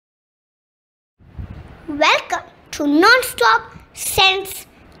Welcome to Nonstop Sense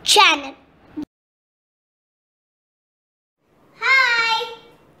channel. Hi!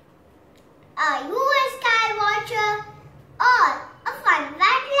 Are you a skywatcher or a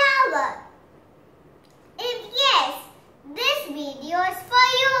fun-fact lover? If yes, this video is for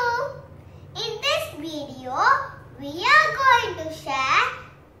you. In this video, we are going to share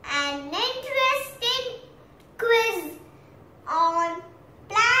an interesting quiz on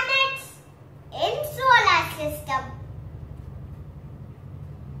planets in solar system.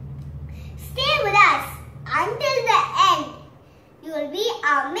 Stay with us until the end. You will be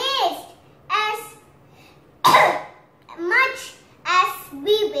amazed as much as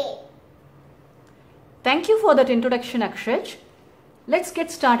we will. Thank you for that introduction, Akshaj. Let's get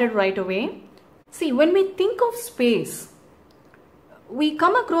started right away. See, when we think of space, we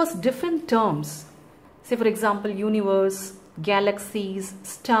come across different terms. Say, for example, universe, galaxies,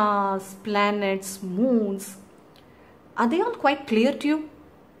 stars, planets, moons. Are they all quite clear to you?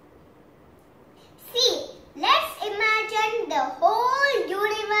 See, let's imagine the whole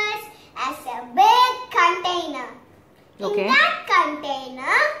universe as a big container. Okay. In that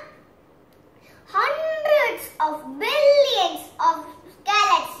container, hundreds of billions of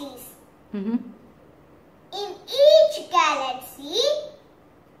galaxies. In each galaxy,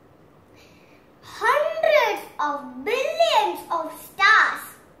 hundreds of billions of stars.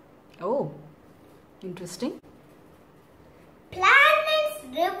 Oh, interesting. Planets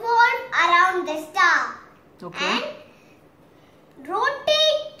revolve around the star Okay. and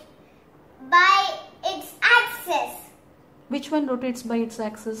rotate by its axis. Which one rotates by its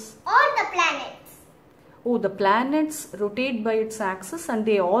axis? All the planets. Oh, the planets rotate by its axis and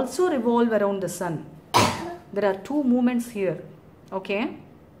they also revolve around the sun. There are two movements here. Okay.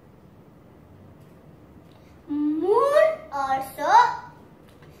 Moon also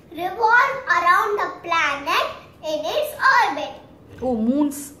revolve around the planet in its orbit. Oh,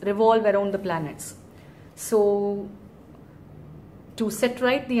 moons revolve around the planets. So, to set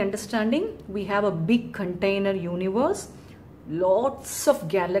right the understanding, we have a big container universe, lots of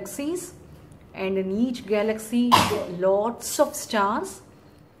galaxies, and in each galaxy, lots of stars.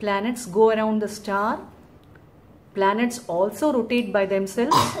 Planets go around the star. Planets also rotate by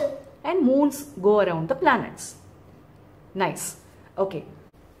themselves, and moons go around the planets. Nice. Okay.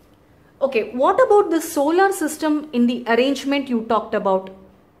 Okay, what about the solar system in the arrangement you talked about?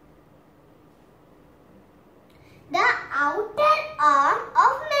 The outer arm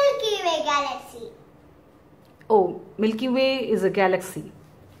of Milky Way galaxy. Oh, Milky Way is a galaxy.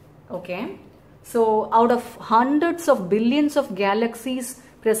 Okay. So, out of hundreds of billions of galaxies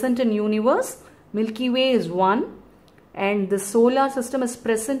present in universe, Milky Way is one, and the solar system is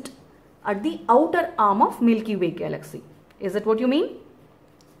present at the outer arm of Milky Way galaxy. Is that what you mean?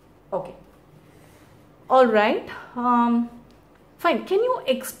 Okay. All right. Fine. Can you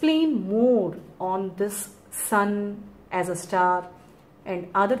explain more on this sun as a star and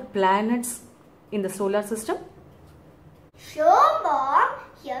other planets in the solar system? Sure, Mom.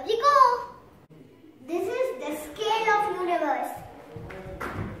 Here we go. This is the scale of universe.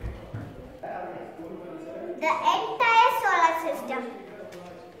 The entire solar system.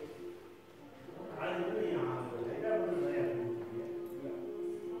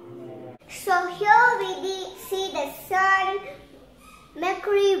 So here we see the Sun,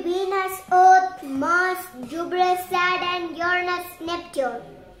 Mercury, Venus, Earth, Mars, Jupiter, Saturn, Uranus, Neptune.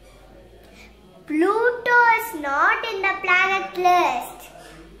 Pluto is not in the planet list.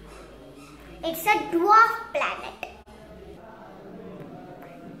 It's a dwarf planet.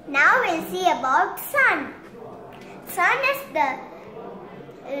 Now we'll see about Sun. Sun is the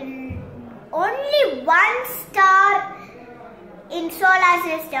only one star in solar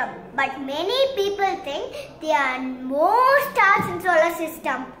system, but many people think there are more stars in solar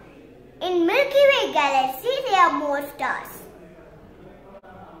system. In Milky Way galaxy, there are more stars.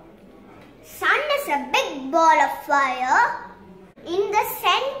 Sun is a big ball of fire in the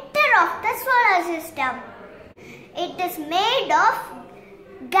center of the solar system. It is made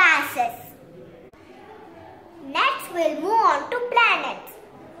of gases. Next, we'll move on to planets.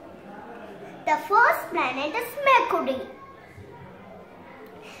 The first planet is Mercury.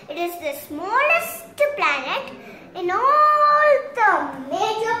 It is the smallest planet in all the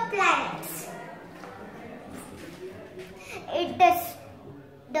major planets. It is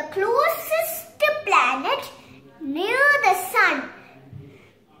the closest planet near the Sun.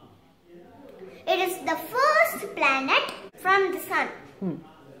 It is the first planet from the Sun.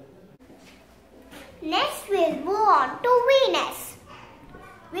 Next, we'll move on to Venus.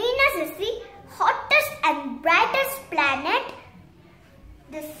 Venus is the hottest and brightest planet,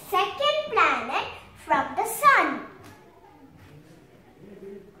 the second planet from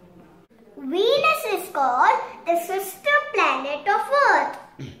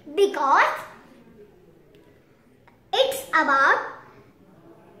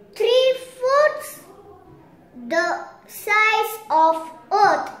 3/4 the size of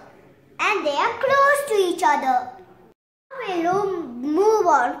Earth, and they are close to each other. Now we'll move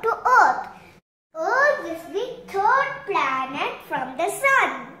on to Earth. Earth is the third planet from the Sun.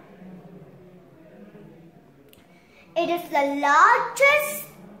 It is the largest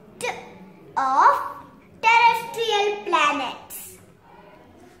of terrestrial planets,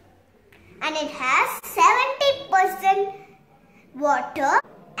 and it has 70% water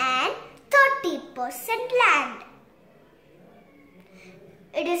and 30% land.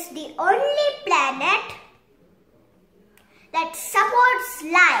 It is the only planet that supports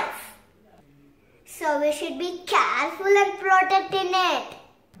life, so we should be careful and protecting it.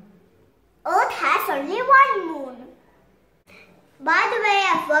 Earth has only one moon. By the way,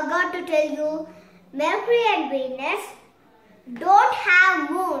 I forgot to tell you, Mercury and Venus don't have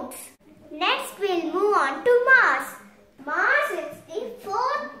moons. Next, we'll move on to Mars. Mars is the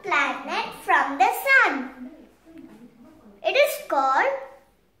fourth planet from the Sun. It is called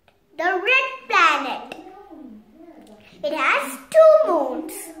the red planet. It has 2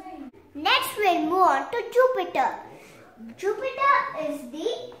 moons. Next, we'll move on to Jupiter. Jupiter is the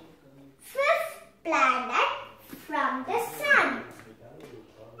 5th planet from the Sun.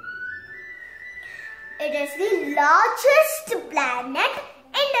 It is the largest planet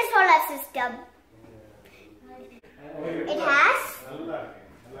in the solar system.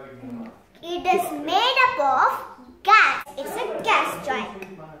 It is made up of gas. It's a gas giant.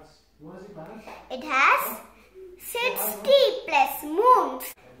 It has 60 plus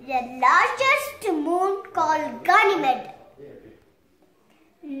moons. The largest moon called Ganymede.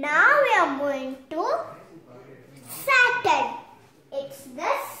 Now we are moving to Saturn. It's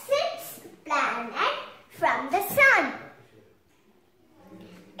the 6th planet from the Sun.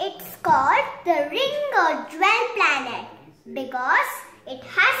 It's called the ring or jewel planet because it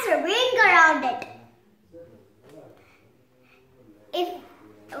has a ring around it.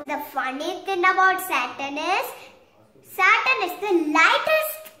 The funny thing about Saturn is the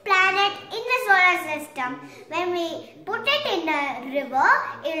lightest planet in the solar system. When we put it in a river,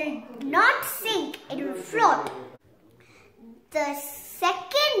 it will not sink, it will float. The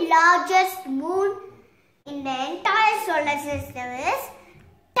second largest moon in the entire solar system is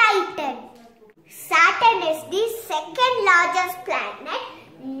Titan. Saturn is the second largest planet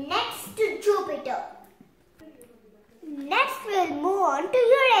next to Jupiter. Next we'll move on to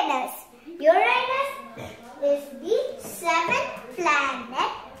Uranus. Uranus is the 7th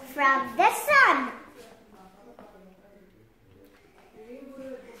planet from the Sun.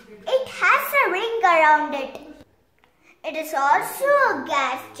 It has a ring around it. It is also a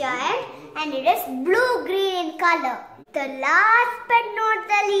gas giant and it is blue-green in color. The last but not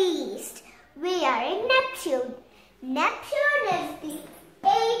the least, we are in Neptune. Neptune is the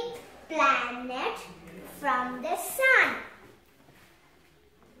 8th planet from the Sun.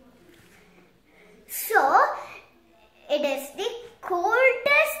 So, it is the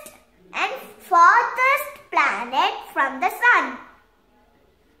coldest and farthest planet from the Sun.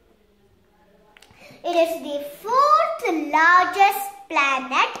 It is the 4th largest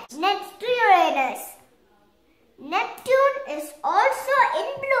planet next to Uranus. Neptune is also in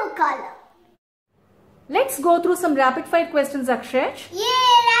blue color. Let's go through some rapid fire questions, Akshay.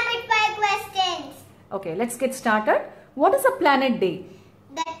 Yay, rapid fire questions. Okay, let's get started. What is a planet day?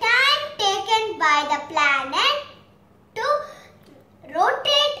 The time taken by the planet to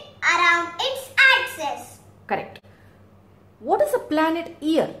rotate around its axis. Correct. What is a planet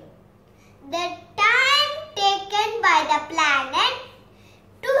year? The time taken by the planet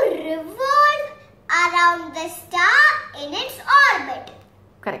to revolve around the star in its orbit.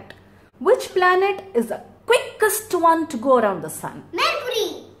 Correct. Which planet is the quickest one to go around the Sun?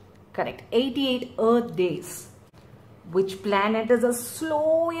 Mercury. Correct. 88 Earth days. Which planet is the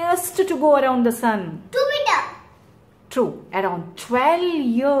slowest to go around the Sun? Jupiter. True. Around 12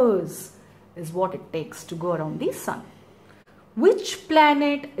 years is what it takes to go around the Sun. Which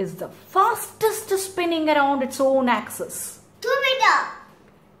planet is the fastest spinning around its own axis? Jupiter.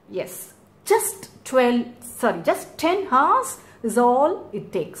 Yes. Just 10 hours is all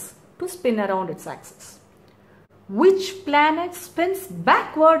it takes to spin around its axis. Which planet spins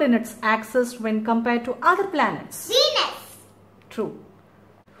backward in its axis when compared to other planets? Venus. True.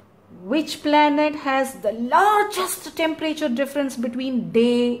 Which planet has the largest temperature difference between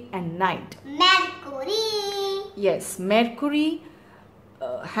day and night? Mercury. Yes, Mercury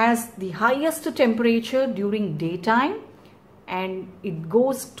has the highest temperature during daytime and it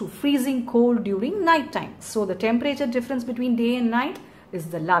goes to freezing cold during night time. So the temperature difference between day and night is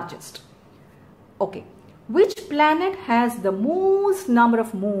the largest. Okay. which planet has the most number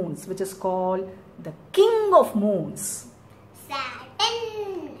of moons, which is called the king of moons?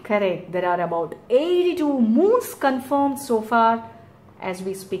 Saturn. Correct. There are about 82 moons confirmed so far as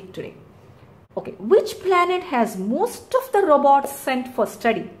we speak today. Okay, which planet has most of the robots sent for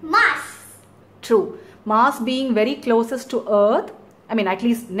study? Mars. True. Mars being very closest to Earth, I mean at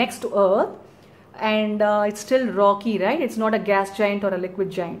least next to Earth, and it's still rocky, right? It's not a gas giant or a liquid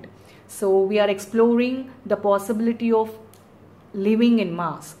giant. So we are exploring the possibility of living in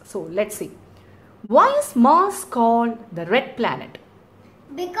Mars. So let's see. Why is Mars called the red planet?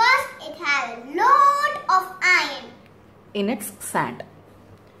 Because it has a lot of iron in its sand.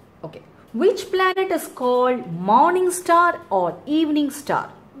 Okay. Which planet is called morning star or evening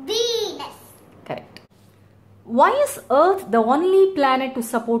star? Venus. Correct. Why is Earth the only planet to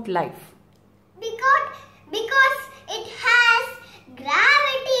support life? Because it has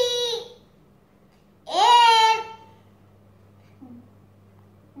gravity, air,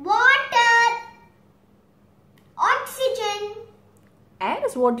 water, oxygen. Air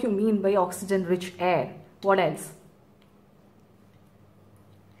is what you mean by oxygen rich air. What else?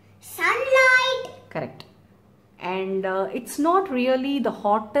 Sunlight. Correct. And it's not really the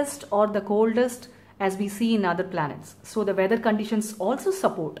hottest or the coldest as we see in other planets. So the weather conditions also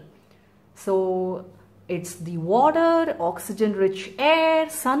support. So it's the water, oxygen rich air,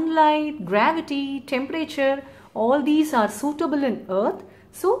 sunlight, gravity, temperature, all these are suitable in Earth.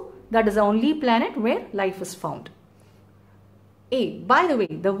 So that is the only planet where life is found. By the way,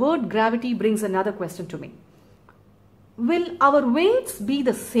 the word gravity brings another question to me. Will our weights be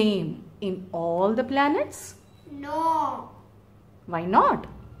the same in all the planets? No. Why not?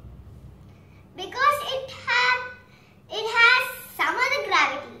 Because it has some other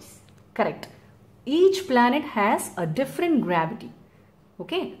gravities. Correct. Each planet has a different gravity.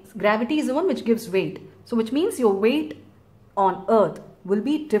 Okay. Gravity is the one which gives weight. So which means your weight on Earth will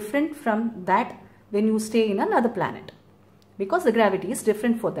be different from that when you stay in another planet. Because the gravity is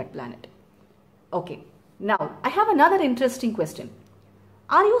different for that planet. Okay. Now, I have another interesting question.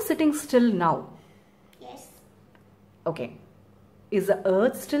 Are you sitting still now? Yes. Okay. Is the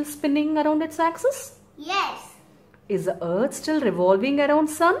Earth still spinning around its axis? Yes. Is the Earth still revolving around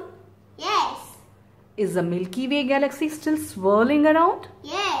Sun? Yes. Is the Milky Way galaxy still swirling around?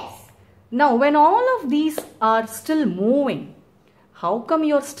 Yes. Now, when all of these are still moving, how come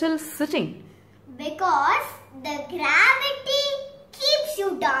you're still sitting? Because the gravity keeps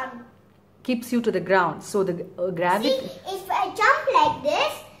you down. Keeps you to the ground. So the gravity... See, if I jump like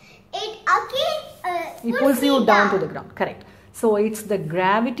this, it again pulls you down to the ground. Correct. So it's the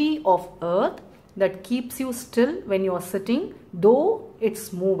gravity of Earth that keeps you still when you are sitting, though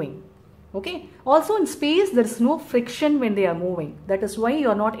it's moving. Okay. Also in space, there is no friction when they are moving. That is why you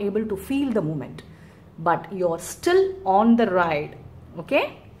are not able to feel the movement. But you are still on the ride.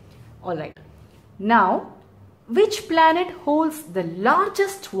 Okay. Alright. Now, which planet holds the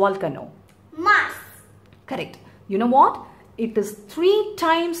largest volcano? Mars. Correct. You know what? It is 3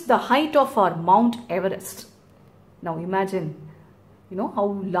 times the height of our Mount Everest. Now imagine,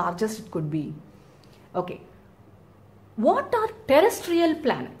 how largest it could be. Okay. What are terrestrial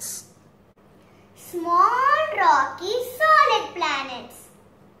planets? Small, rocky, solid planets.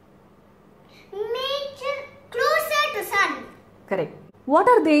 Nature closer to Sun. Correct. What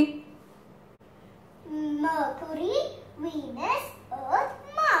are they? Mercury, Venus, Earth,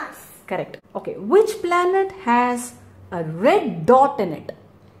 Mars. Correct. Okay. Which planet has a red dot in it?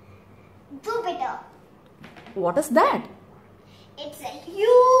 Jupiter. What is that? It's a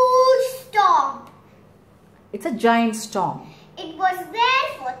huge storm. It's a giant storm. It was there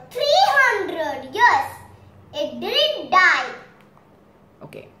for 300 years. It didn't die.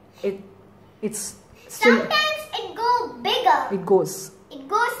 Okay. It's still... Sometimes it goes bigger. It goes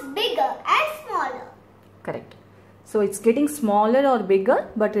bigger and smaller. Correct. So it's getting smaller or bigger,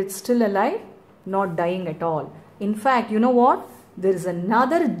 but it's still alive, not dying at all. In fact, you know what? There is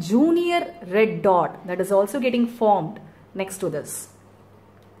another junior red dot that is also getting formed next to this.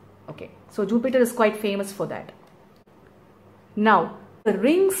 Okay. So Jupiter is quite famous for that. Now, the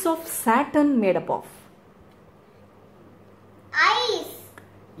rings of Saturn made up of? Ice.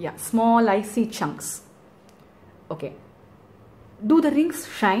 Yeah, small icy chunks. Okay. Do the rings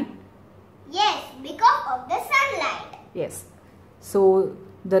shine? Yes, because of the sunlight. Yes. So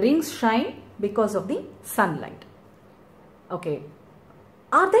the rings shine because of the sunlight. Okay.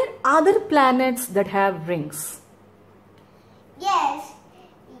 Are there other planets that have rings? Yes.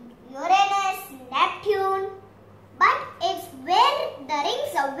 Uranus, Neptune. But it's where the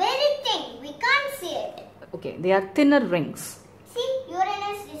rings are very thin. We can't see it. Okay. They are thinner rings. See,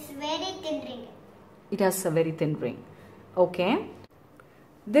 Uranus is very thin ring. It has a very thin ring. Okay.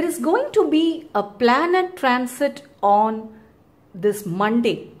 There is going to be a planet transit on this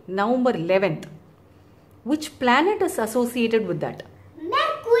Monday, November 11th. Which planet is associated with that?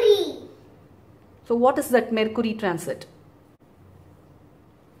 Mercury. So what is that Mercury transit?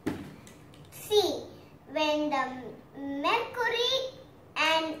 See, when the Mercury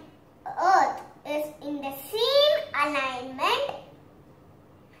and Earth is in the same alignment,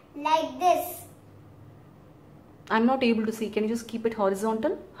 like this. I'm not able to see. Can you just keep it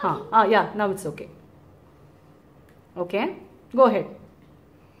horizontal? Okay. Yeah, now it's okay. Okay, go ahead.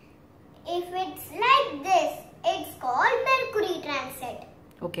 If it's like this, it's called Mercury transit.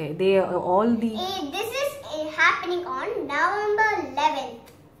 Okay, they are all the... This is happening on November 11th.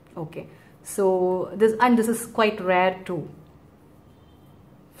 Okay, so this is quite rare too.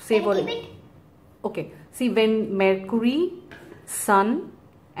 Can you keep it? Okay, see, when Mercury, Sun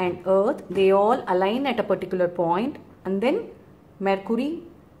and Earth, they all align at a particular point, and then Mercury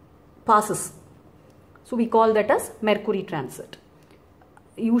passes. So we call that as Mercury transit.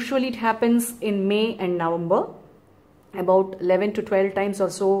 Usually it happens in May and November, about 11 to 12 times or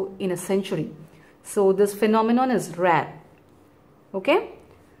so in a century. So this phenomenon is rare. Okay?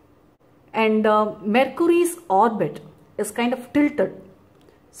 And Mercury's orbit is kind of tilted.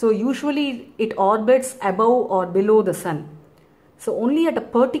 So usually it orbits above or below the Sun. So only at a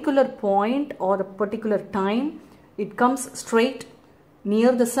particular point or a particular time it comes straight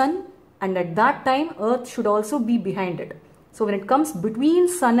near the Sun, and at that time Earth should also be behind it. So when it comes between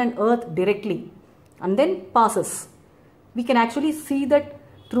Sun and Earth directly and then passes, we can actually see that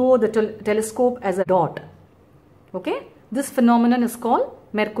through the telescope as a dot. Okay, this phenomenon is called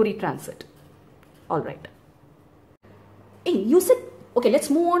Mercury transit. Alright. Hey, you said, okay, let's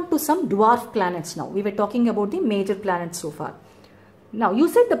move on to some dwarf planets now. We were talking about the major planets so far. Now, you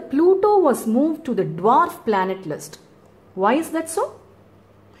said the Pluto was moved to the dwarf planet list. Why is that so?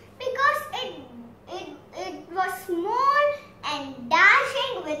 Because it was small and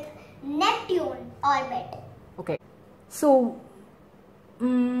dashing with Neptune orbit. Okay. So,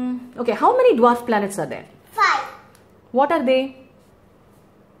 okay, how many dwarf planets are there? 5. What are they?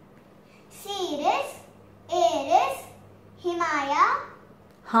 Ceres, Eris, Hamaya.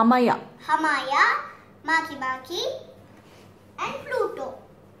 Makemake, and Pluto.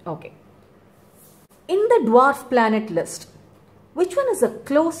 Okay. In the dwarf planet list, which one is the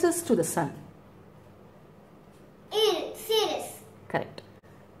closest to the Sun? Ceres. Correct.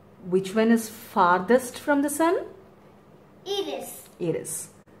 Which one is farthest from the Sun? Eris.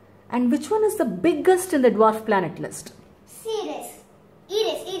 And which one is the biggest in the dwarf planet list?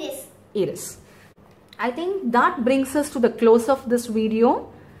 Eris. I think that brings us to the close of this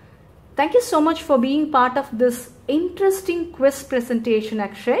video. Thank you so much for being part of this interesting quiz presentation,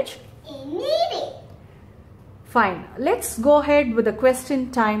 Akshaj. Anyway. Fine. Let's go ahead with the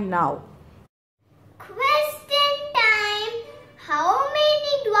question time now. Question time. How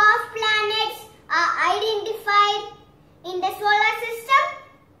many dwarf planets are identified in the solar system?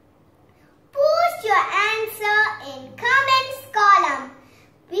 Post your answer in comments column.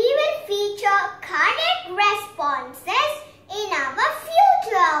 We will feature correct responses in our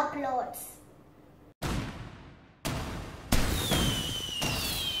future uploads.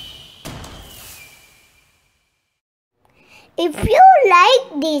 If you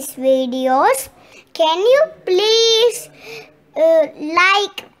like these videos, can you please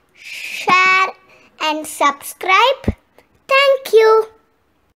like, share and subscribe? Thank you.